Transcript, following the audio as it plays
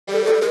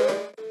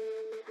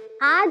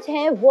आज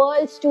है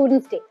world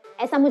students day,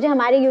 ऐसा मुझे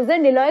हमारे यूजर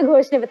निलॉय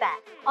घोष ने बताया।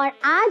 और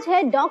आज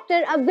है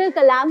डॉक्टर अब्दुल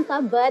कलाम का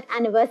birth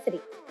anniversary.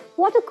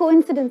 What a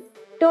coincidence,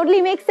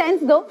 totally makes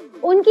sense though।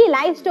 उनकी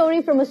life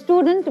story from a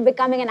student to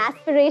becoming an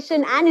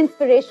aspiration and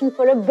inspiration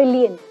for a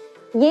billion.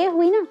 ये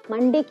हुई ना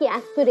मंडे की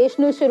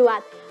एस्पिरेशनल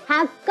शुरुआत।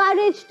 Have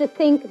courage to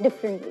think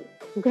differently,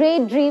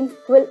 great dreams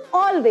will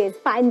always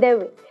find their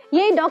way.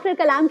 ये doctor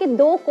कलाम के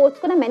दो quotes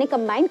को ना मैंने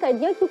कंबाइन कर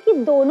दिया क्योंकि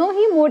दोनों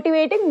ही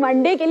मोटिवेटिंग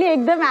मंडे के लिए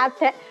एकदम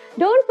एप्ट है।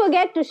 Don't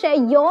forget to share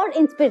your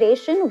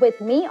inspiration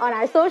with me on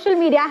our social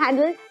media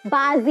handle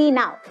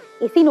BaaziNow।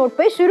 इसी नोट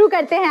पे शुरू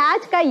करते हैं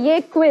आज का ये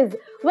quiz.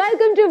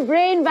 Welcome to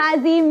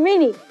BrainBaazi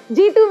mini.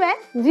 Jitu मैं,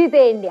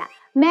 जीते इंडिया।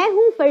 मैं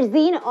हूँ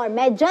फरजीन और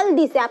मैं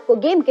जल्दी से आपको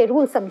गेम के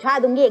रूल समझा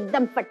दूंगी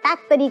एकदम फटाक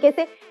तरीके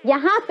से।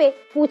 यहाँ पे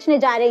पूछने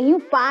जा रही हूँ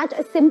 5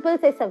 सिंपल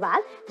से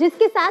सवाल,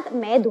 जिसके साथ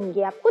मैं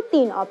दूंगी आपको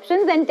 3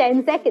 ऑप्शंस एंड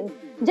 10 सेकंड्स।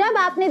 जब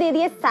आपने दे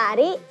दिए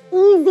सारे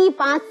इजी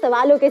 5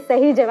 सवालों के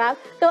सही जवाब,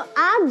 तो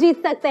आप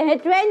जीत सकते हैं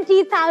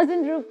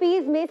 20,000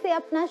 रुपीज में से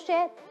अपना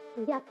शेयर।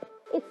 या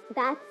इट्स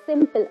दैट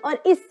सिंपल।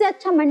 और इससे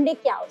अच्छा मंडे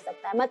क्या हो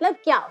सकता है, मतलब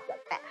क्या हो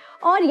सकता है।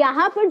 और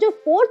यहाँ पर जो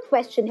 4th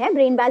क्वेश्चन है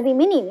BrainBaazi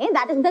मिनी में,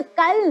 दैट इज द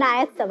कल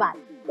नायक सवाल,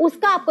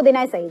 उसका आपको देना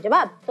है सही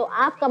जवाब। तो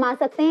आप कमा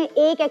सकते हैं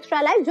एक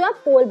एक्स्ट्रा लाइफ जो आप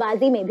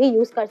पोलबाजी में भी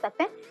यूज कर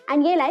सकते हैं।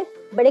 एंड ये लाइफ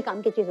बड़े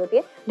काम की चीज होती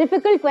है,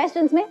 डिफिकल्ट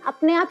क्वेश्चंस में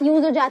अपने आप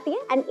यूज हो जाती है।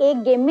 एंड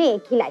एक गेम में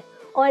एक ही लाइफ।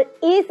 और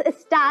इस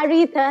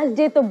स्टारी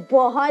थर्सडे तो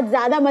बहुत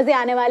ज्यादा मजे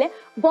आने वाले।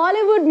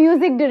 बॉलीवुड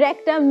म्यूजिक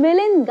डायरेक्टर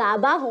मिलिंद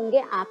गाबा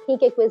होंगे आप ही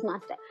के क्विज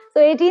मास्टर।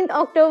 तो 18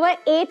 अक्टूबर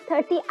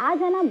 8:30 आ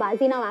जाना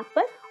BaaziNow ऐप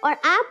पर और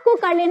ऐप को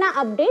कर लेना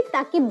अपडेट,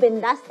 ताकि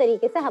बिंदास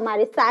तरीके से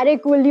हमारे सारे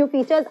कूल न्यू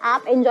फीचर्स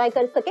आप एंजॉय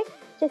कर सके,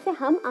 जैसे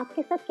हम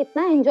आपके साथ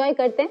कितना एंजॉय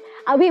करते हैं।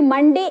 अभी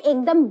मंडे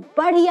एकदम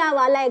बढ़िया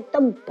वाला,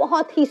 एकदम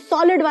बहुत ही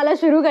सॉलिड वाला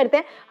शुरू करते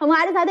हैं।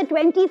 हमारे साथ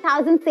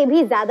 20,000 से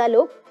भी ज्यादा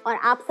लोग। और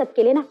आप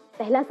सबके लिए ना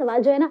पहला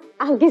सवाल जो है ना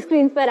आपकी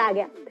स्क्रीन पर आ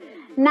गया।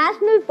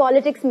 नेशनल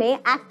पॉलिटिक्स में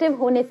एक्टिव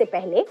होने से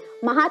पहले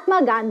महात्मा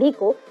गांधी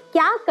को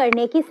क्या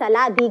करने की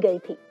सलाह दी गई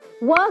थी?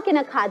 Work in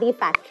a khadi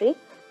factory,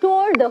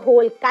 tour the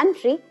whole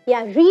country,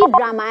 या रीड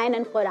रामायण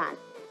एंड कुरान।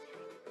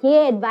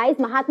 ये एडवाइस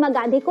महात्मा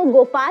गांधी को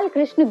गोपाल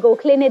कृष्ण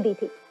गोखले ने दी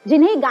थी,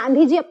 जिन्हें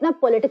गांधी जी अपना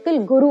पॉलिटिकल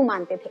गुरु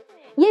मानते थे।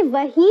 ये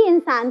वही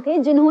इंसान थे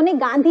जिन्होंने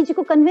गांधी जी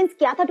को कन्विंस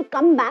किया था to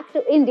come back to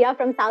India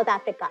from south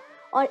Africa.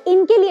 और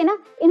इनके लिए ना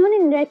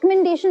इन्होंने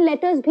रिकमेंडेशन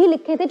लेटर्स भी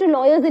लिखे थे to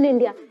lawyers in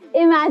India.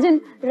 Imagine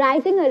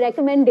writing a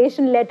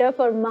recommendation letter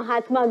for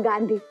Mahatma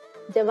Gandhi.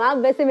 जवाब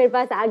वैसे मेरे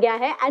पास आ गया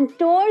है। And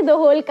tour the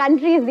whole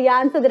country is the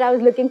answer that I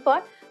was looking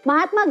for.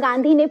 Mahatma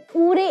Gandhi ने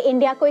पूरे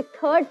इंडिया को एक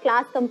 3rd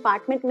क्लास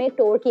कंपार्टमेंट में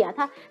टूर किया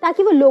था,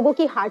 ताकि वो लोगों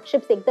की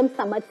हार्डशिप्स एकदम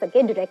समझ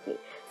सके डायरेक्टली।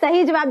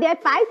 सही जवाब दिया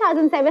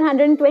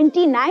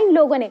 5,729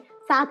 लोगों ने।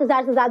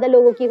 7,000 से ज्यादा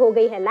लोगों की हो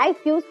गई है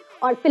लाइफ यूज।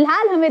 और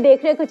फिलहाल हमें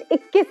देख रहे हैं कुछ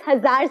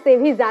 21,000 से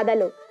भी ज्यादा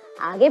लोग।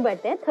 आगे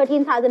बढ़ते हैं।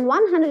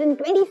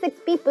 13,126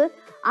 people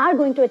are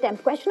going to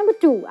attempt question number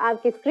 2।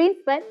 आपकी स्क्रीन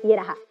पर ये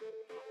रहा।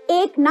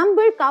 एक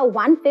नंबर का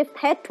 1/5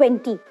 है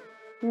 20।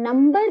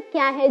 नंबर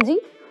क्या है जी?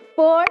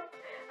 4,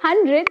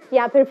 100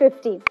 या फिर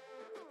 50?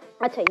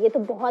 अच्छा, ये तो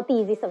बहुत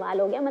ही इजी सवाल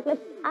हो गया। मतलब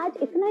आज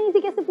इतना इजी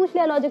कैसे पूछ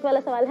लिया? लॉजिक वाला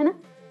सवाल है ना,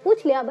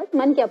 पूछ लिया, बस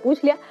मन क्या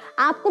पूछ लिया।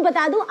 आपको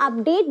बता दूं,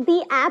 update the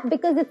app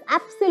because it's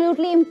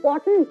absolutely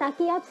important,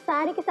 ताकि आप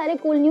सारे के सारे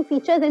कूल न्यू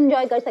फीचर्स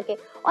एंजॉय कर सके।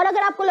 और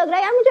अगर आपको लग रहा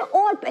है यार मुझे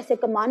और पैसे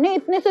कमाने,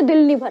 इतने से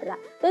दिल नहीं भर रहा,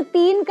 तो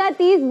 3 का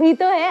 30 भी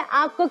तो है।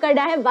 आपको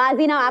करना है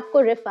BaaziNow ऐप को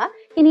रेफर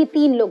किन्हीं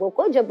 3 लोगों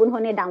को, जब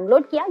उन्होंने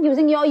डाउनलोड किया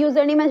using your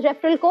user name as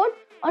referral code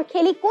और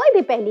खेली कोई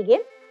भी पहली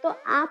गेम, तो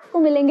आपको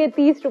मिलेंगे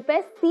 30 रुपए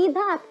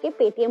सीधा आपके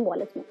PayTM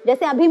वॉलेट में,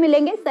 जैसे अभी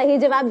मिलेंगे सही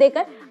जवाब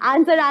देकर।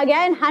 आंसर आ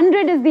गया and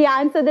 100 is the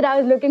answer that I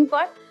was looking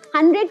for.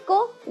 100 को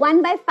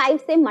 1/5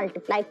 से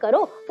मल्टीप्लाई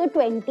करो तो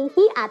 20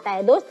 ही आता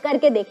है। दोस्त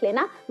करके देख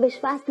लेना,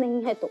 विश्वास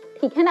नहीं है तो,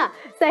 ठीक है ना।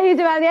 सही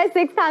जवाब दिया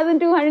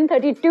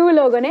 6,232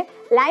 लोगों ने।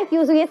 लाइफ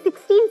यूज हुई है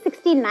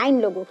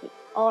 1669 लोगों की।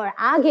 और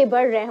आगे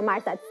बढ़ रहे हैं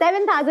हमारे साथ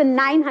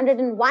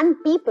 7,901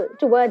 people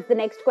towards the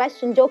next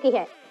question, जो कि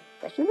है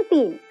क्वेश्चन नंबर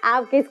 3।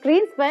 आपके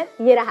स्क्रीन पर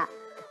ये रहा।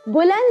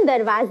 बुलंद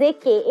दरवाजे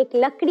के एक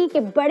लकड़ी के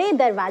बड़े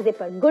दरवाजे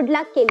पर गुड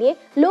लक के लिए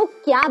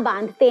लोग क्या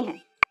बांधते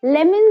हैं?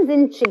 लेमन्स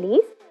इन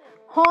चिलीज,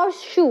 हॉर्स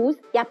शूज,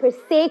 या फिर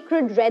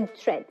सेक्रेड रेड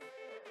थ्रेड?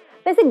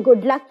 वैसे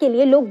गुड लक के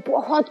लिए लोग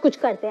बहुत कुछ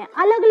करते हैं,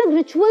 अलग अलग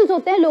रिचुअल्स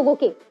होते हैं लोगों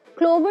के।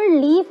 क्लोवर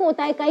लीफ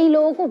होता है कई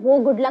लोगों को, वो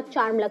गुड लक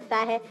चार्म लगता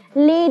है।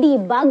 लेडी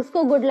बग्स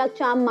को गुड लक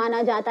चार्म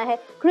माना जाता है।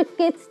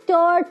 क्रिकेट्स,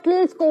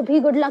 टर्टल्स को भी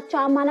गुड लक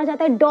चार्म माना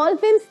जाता है।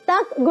 डॉल्फिन्स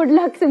तक गुड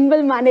लक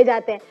सिंबल माने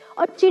जाते हैं।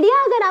 और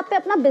चिड़िया अगर आप पे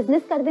अपना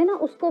बिजनेस कर देना,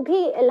 उसको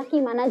भी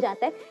लकी माना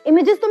जाता है।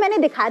 इमेजेस तो मैंने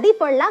दिखा दी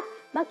फॉर लक,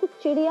 बाकी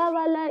चिड़िया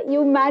वाला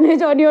you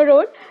manage on your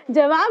own.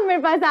 जवाब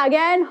मेरे पास आ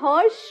गया and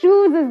horse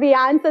shoes is the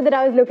answer that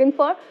I was looking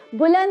for.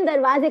 बुलंद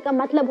दरवाजे का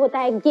मतलब होता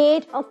है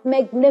गेट ऑफ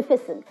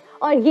मैग्निफिसेंस,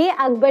 और ये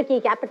अकबर की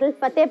कैपिटल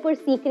फतेहपुर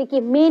सीकरी की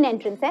मेन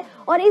एंट्रेंस है।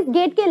 और इस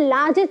गेट के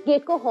लार्जेस्ट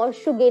गेट को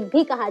हॉर्सशू गेट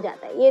भी कहा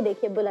जाता है। ये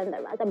देखिए बुलंद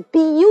दरवाजा,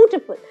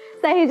 ब्यूटीफुल।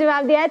 सही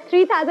जवाब दिया है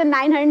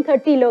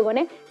 3,930 लोगों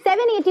ने।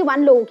 781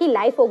 लोगों की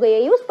लाइफ हो गई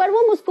है यूज, पर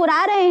वो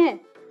मुस्कुरा रहे हैं।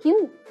 क्यों?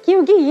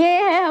 क्योंकि ये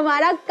है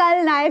हमारा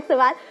कल नायक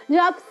सवाल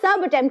जो आप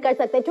सब अटेम्प्ट कर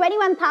सकते हैं।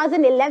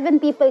 21,011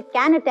 people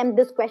can attempt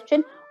this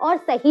question और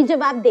सही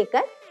जवाब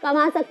देकर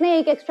कमा सकते हैं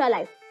एक एक्स्ट्रा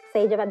लाइफ।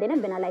 सही जवाब देना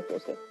बिना लाइफ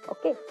यूज के।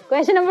 ओके,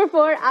 क्वेश्चन नंबर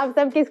 4 आप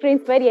सबकी स्क्रीन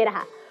पर ये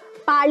रहा।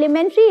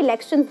 पार्लियामेंट्री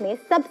इलेक्शंस में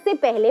सबसे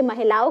पहले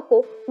महिलाओं को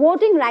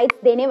वोटिंग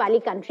राइट्स देने वाली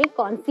कंट्री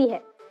कौन सी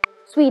है?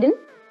 Sweden,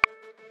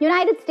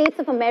 United states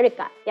of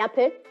America या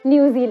फिर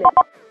न्यूजीलैंड?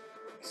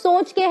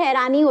 सोच के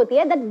हैरानी होती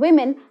है that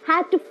women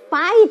had to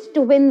fight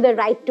to win the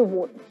right to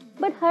vote,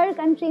 but her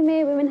country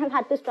में women have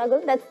had to struggle,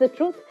 that's the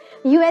truth.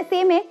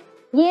 USA में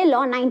ये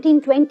लॉ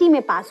 1920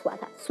 में पास हुआ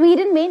था,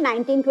 स्वीडन में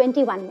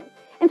 1921 में।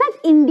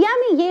 इनफैक्ट इंडिया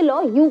में ये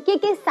लॉ यूके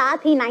के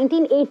साथ ही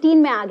 1918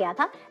 में आ गया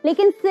था,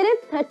 लेकिन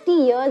सिर्फ 30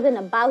 years and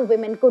above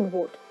women could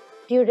vote.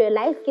 Do you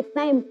realize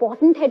कितना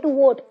important है to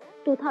vote?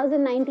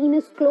 2019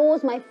 is close,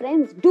 my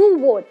friends. Do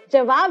vote.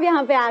 जवाब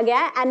यहाँ पे आ गया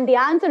है and the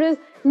answer is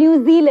New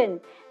Zealand.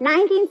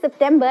 19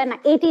 सितंबर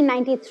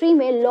 1893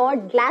 में लॉर्ड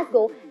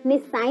ग्लासगो ने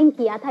साइन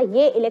किया था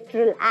ये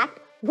electoral act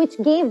which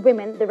gave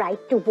women the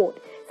right to vote.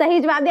 सही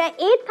जवाब दिया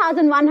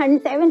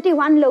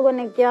 8,171 लोगों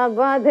ने। क्या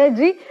बात है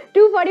जी।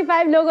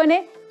 245 लोगों ने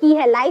की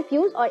है लाइफ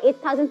यूज और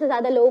 8,000 से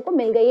ज्यादा लोगों को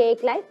मिल गई है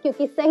एक लाइफ,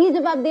 क्योंकि सही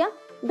जवाब दिया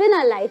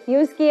बिना लाइफ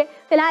यूज किए।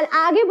 फिलहाल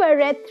आगे बढ़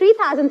रहे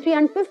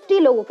 3,350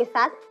 लोगों के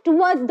साथ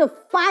टुवर्ड्स द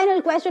फाइनल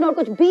क्वेश्चन और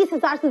कुछ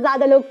 20,000 से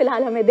ज्यादा लोग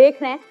फिलहाल हमें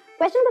देख रहे हैं।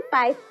 क्वेश्चन नंबर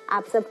 5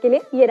 आप सबके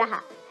लिए ये रहा।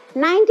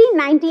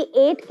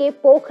 1998 के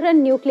पोखरण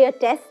न्यूक्लियर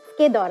टेस्ट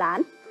के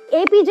दौरान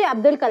एपीजे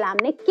अब्दुल कलाम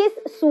ने किस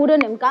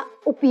सूडोनिम का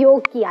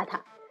उपयोग किया था?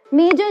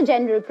 Major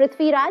general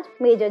Prithviraj,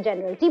 major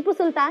general Tipu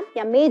Sultan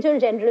या मेजर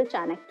जनरल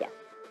चाणक्य?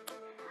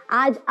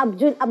 आज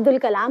अब्दुल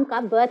कलाम का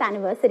बर्थ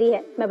एनिवर्सरी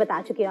है, मैं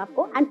बता चुकी हूँ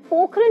आपको। एंड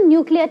पोखरण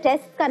न्यूक्लियर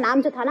टेस्ट का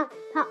नाम जो था ना,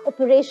 था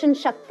ऑपरेशन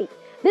शक्ति।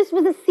 This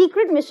was a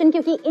secret mission,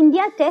 क्योंकि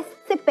इंडिया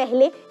टेस्ट से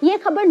पहले ये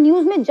खबर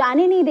न्यूज में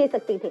जाने नहीं दे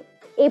सकती थी।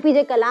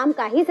 एपीजे कलाम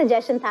का ही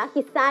सजेशन था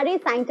कि सारे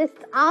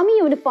साइंटिस्ट आर्मी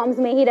यूनिफॉर्म्स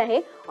में ही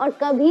रहे और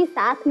कभी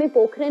साथ में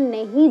पोखरण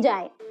नहीं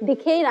जाए,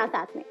 दिखे ही ना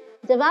साथ में।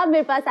 जवाब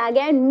मेरे पास आ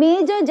गया है,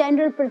 major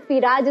general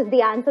Prithviraj is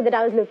the answer that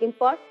I was looking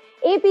for.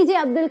 APJ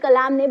Abdul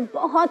Kalam ने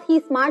बहुत ही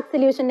स्मार्ट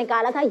सोल्यूशन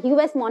निकाला था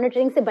यूएस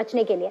मॉनिटरिंग से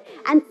बचने के लिए,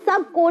 एंड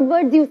सब कोड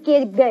वर्ड्स यूज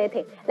किए गए थे,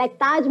 like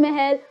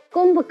Taj Mahal,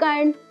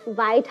 Kumbhakarna,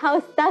 white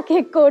house तक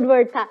एक कोड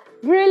वर्ड था।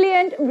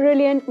 Brilliant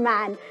brilliant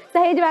man.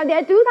 सही जवाब दिया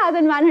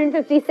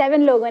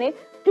 2,157 लोगों ने।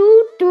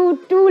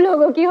 222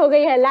 लोगों की हो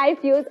गई है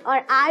लाइफ यूज और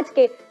आज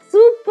के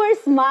सुपर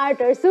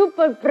स्मार्ट और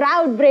सुपर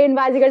प्राउड ब्रेन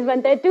बाजीगर्स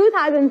बनते हैं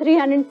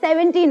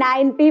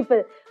 2,379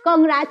 पीपल।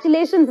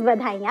 कॉन्ग्रेचुलेशंस,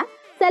 बधाइयाँ।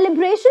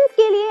 सेलिब्रेशंस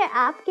के लिए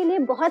आपके लिए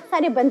बहुत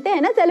सारे बनते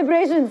हैं ना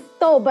सेलिब्रेशंस,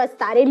 तो बस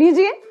तारे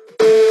लीजिए।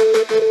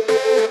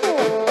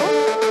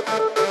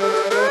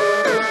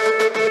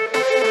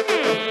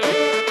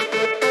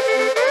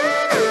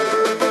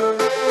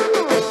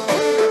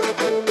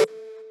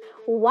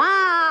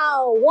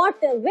 Wow,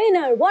 what a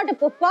winner, what a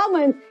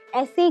performance.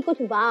 ऐसे ही कुछ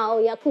वाओ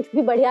या कुछ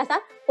भी बढ़िया सा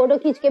फोटो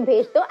खींच के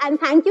भेज दो। And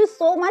thank you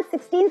so much.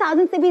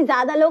 16,000 से भी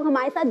ज्यादा लोग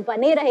हमारे साथ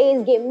बने रहे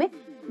इस गेम में।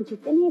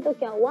 जीते नहीं तो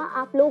क्या हुआ,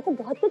 आप लोगों को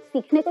बहुत कुछ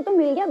सीखने को तो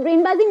मिल गया।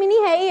 ब्रेनबाजी मिनी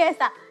है ही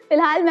ऐसा।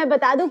 फिलहाल मैं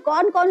बता दूं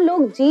कौन कौन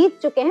लोग जीत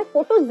चुके हैं,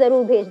 फोटो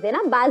जरूर भेज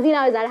देना।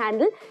 BaaziNow is our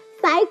handle.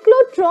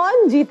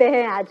 Cyclotron जीते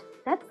हैं आज,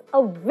 that's a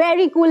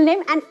very cool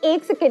name. And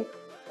एक सेकेंड,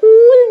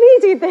 कूल भी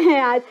जीते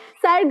हैं आज।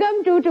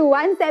 सरगम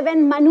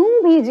 2217, मनु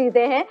भी जीते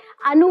हैं।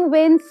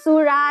 अनुविन,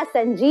 सुरा,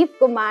 संजीव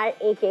कुमार,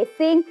 AK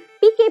सिंह,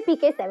 PK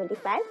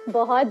 75।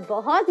 बहुत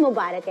बहुत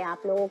मुबारक है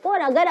आप लोगों को। और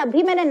अगर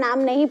अभी मैंने नाम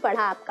नहीं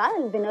पढ़ा आपका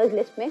विनर्स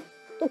लिस्ट में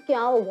तो क्या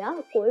हो गया,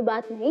 कोई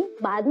बात नहीं,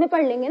 बाद में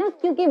पढ़ लेंगे ना,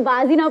 क्योंकि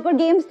BaaziNow पर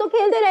गेम्स तो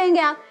खेलते रहेंगे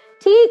आप।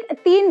 ठीक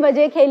 3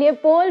 बजे खेलिए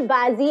पोल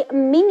बाजी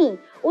मिनी,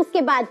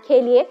 उसके बाद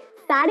खेलिए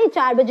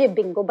 4:30 बजे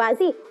बिंगो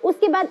बाजी,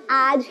 उसके बाद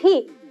आज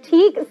ही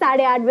ठीक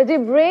 8:30 बजे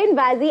ब्रेन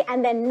बाजी,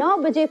 एंड देन 9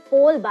 बजे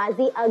पोल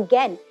बाजी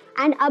अगेन।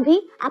 एंड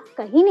अभी आप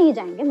कहीं नहीं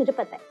जाएंगे, मुझे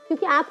पता है,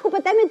 क्योंकि आपको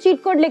पता है मैं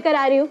चीट कोड लेकर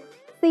आ रही हूँ।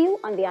 सी you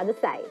on the other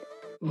side.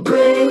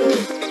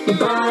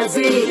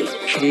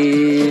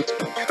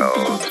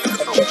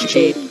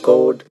 Cheat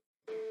code.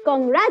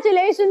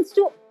 Congratulations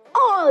to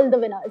all the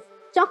winners.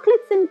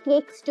 Chocolates and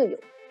cakes to you.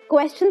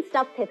 Question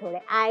tough थे थोड़े,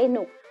 I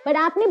know, but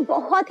आपने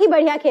बहुत ही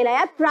बढ़िया खेला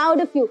यार,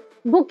 proud of you.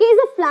 Bouquets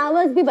of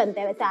flowers भी बनते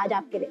हैं वैसे आज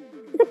आपके लिए।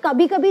 जैसे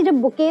कभी-कभी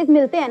जब बुकेज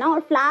मिलते हैं ना और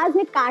फ्लावर्स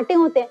में कांटे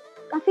होते हैं,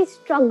 काफी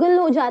स्ट्रगल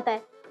हो जाता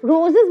है।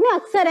 रोजेस में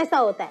अक्सर ऐसा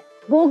होता है।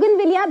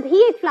 बोगनविलिया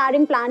भी एक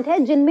फ्लावरिंग प्लांट है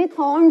जिनमें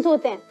थॉर्न्स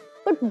होते हैं,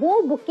 बट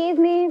वो बुकेज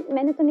में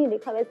मैंने तो नहीं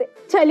देखा वैसे।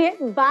 चलिए,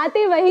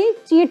 बातें वही,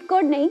 चीट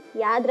कोड नहीं,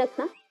 याद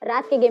रखना,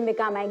 रात के गेम में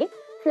काम आएंगे।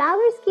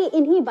 फ्लावर्स की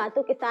इन्हीं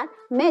बातों के साथ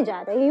मैं जा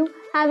रही हूँ।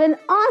 Have an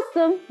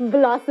awesome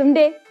blossom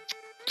day.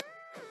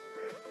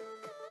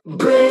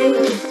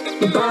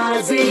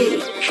 BrainBaazi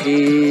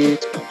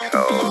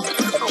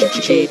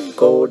cheat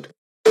code.